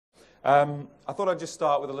I thought I'd just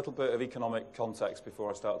start with a little bit of economic context before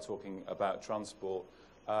I start talking about transport.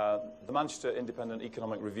 The Manchester Independent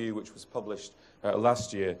Economic Review, which was published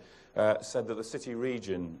last year, said that the city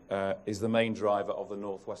region is the main driver of the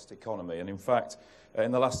northwest economy. And in fact,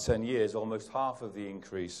 in the last 10 years, almost half of the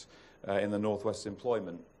increase in the northwest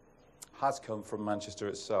employment has come from Manchester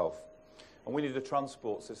itself. And we need a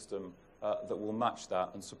transport system that will match that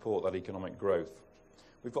and support that economic growth.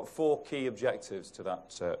 We've got four key objectives to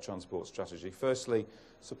that transport strategy. Firstly,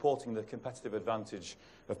 supporting the competitive advantage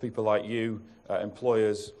of people like you,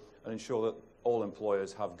 employers, and ensure that all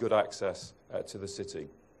employers have good access to the city.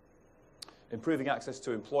 Improving access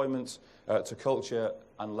to employment, to culture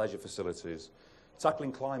and leisure facilities.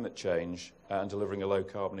 Tackling climate change and delivering a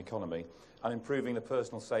low-carbon economy. And improving the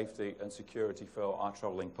personal safety and security for our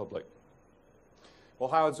travelling public. Well,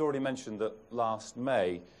 Howard's already mentioned that last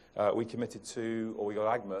May, we got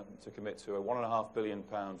AGMA to commit to a £1.5 billion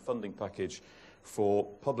funding package for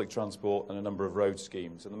public transport and a number of road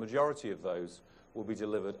schemes, and the majority of those will be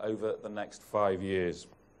delivered over the next 5 years.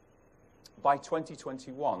 By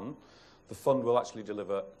 2021, the fund will actually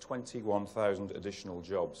deliver 21,000 additional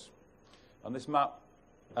jobs. And this map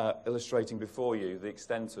illustrating before you the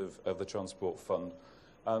extent of the transport fund.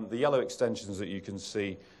 The yellow extensions that you can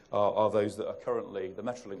see are those that are currently, the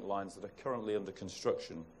Metrolink lines that are currently under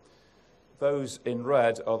construction. Those in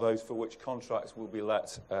red are those for which contracts will be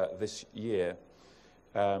let this year.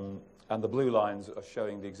 And the blue lines are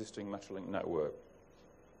showing the existing Metrolink network.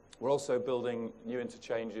 We're also building new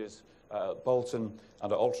interchanges at Bolton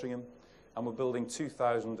and at Altrincham, and we're building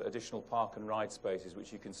 2,000 additional park and ride spaces,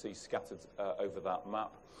 which you can see scattered over that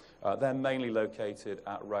map. They're mainly located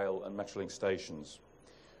at rail and Metrolink stations.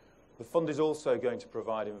 The fund is also going to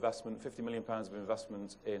provide investment, £50 million of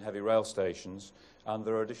investment in heavy rail stations, and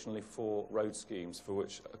there are additionally 4 road schemes for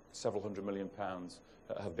which several £100 million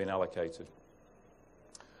have been allocated.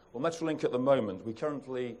 Well, Metrolink at the moment, we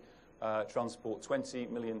currently transport 20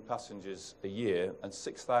 million passengers a year, and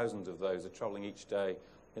 6,000 of those are travelling each day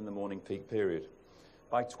in the morning peak period.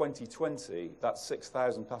 By 2020, that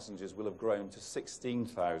 6,000 passengers will have grown to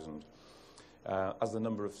 16,000. As the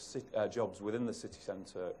number of jobs within the city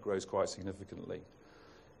centre grows quite significantly.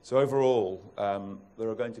 So overall, there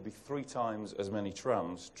are going to be 3 times as many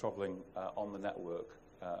trams travelling on the network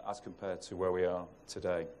as compared to where we are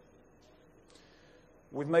today.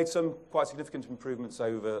 We've made some quite significant improvements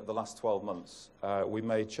over the last 12 months. We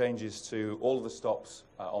made changes to all of the stops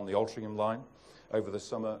on the Altrincham line over the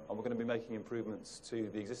summer, and we're going to be making improvements to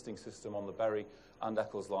the existing system on the Bury and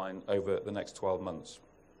Eccles line over the next 12 months.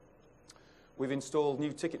 We've installed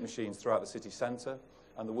new ticket machines throughout the city centre,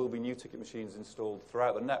 and there will be new ticket machines installed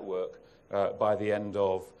throughout the network by the end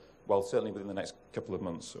of, well, certainly within the next couple of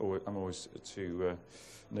months. I'm always too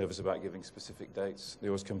nervous about giving specific dates. They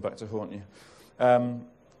always come back to haunt you.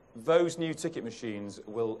 Those new ticket machines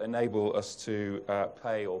will enable us to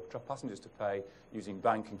pay, or passengers to pay, using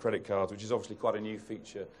bank and credit cards, which is obviously quite a new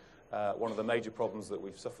feature. One of the major problems that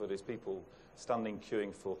we've suffered is people standing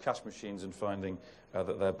queuing for cash machines and finding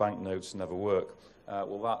that their banknotes never work.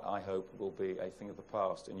 Well, that, I hope, will be a thing of the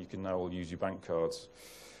past, and you can now all use your bank cards.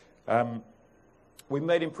 We've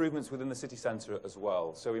made improvements within the city centre as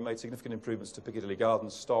well. So we made significant improvements to Piccadilly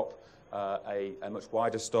Gardens stop, a much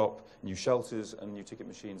wider stop, new shelters and new ticket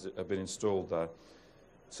machines that have been installed there.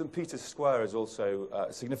 St Peter's Square has also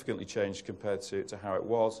significantly changed compared to how it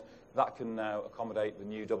was. That can now accommodate the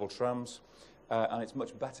new double trams, and it's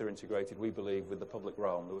much better integrated, we believe, with the public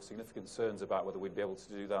realm. There were significant concerns about whether we'd be able to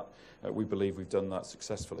do that. We believe we've done that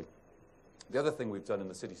successfully. The other thing we've done in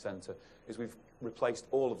the city centre is we've replaced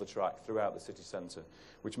all of the track throughout the city centre,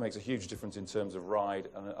 which makes a huge difference in terms of ride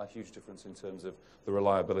and a huge difference in terms of the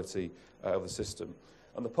reliability of the system.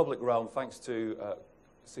 And the public realm, thanks to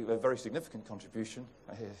a very significant contribution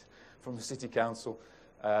from the City Council,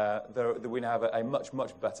 we now have a much,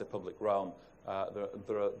 much better public realm.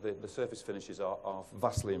 The surface finishes are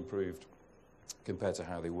vastly improved compared to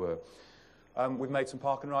how they were. We've made some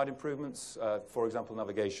park and ride improvements. For example,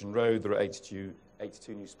 Navigation Road, there are 82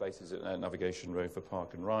 new spaces at Navigation Road for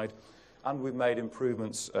park and ride. And we've made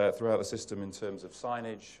improvements throughout the system in terms of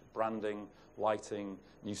signage, branding, lighting,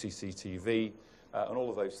 new CCTV, and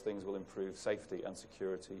all of those things will improve safety and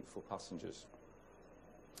security for passengers.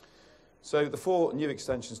 So the 4 new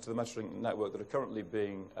extensions to the Metrolink network that are currently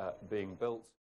being built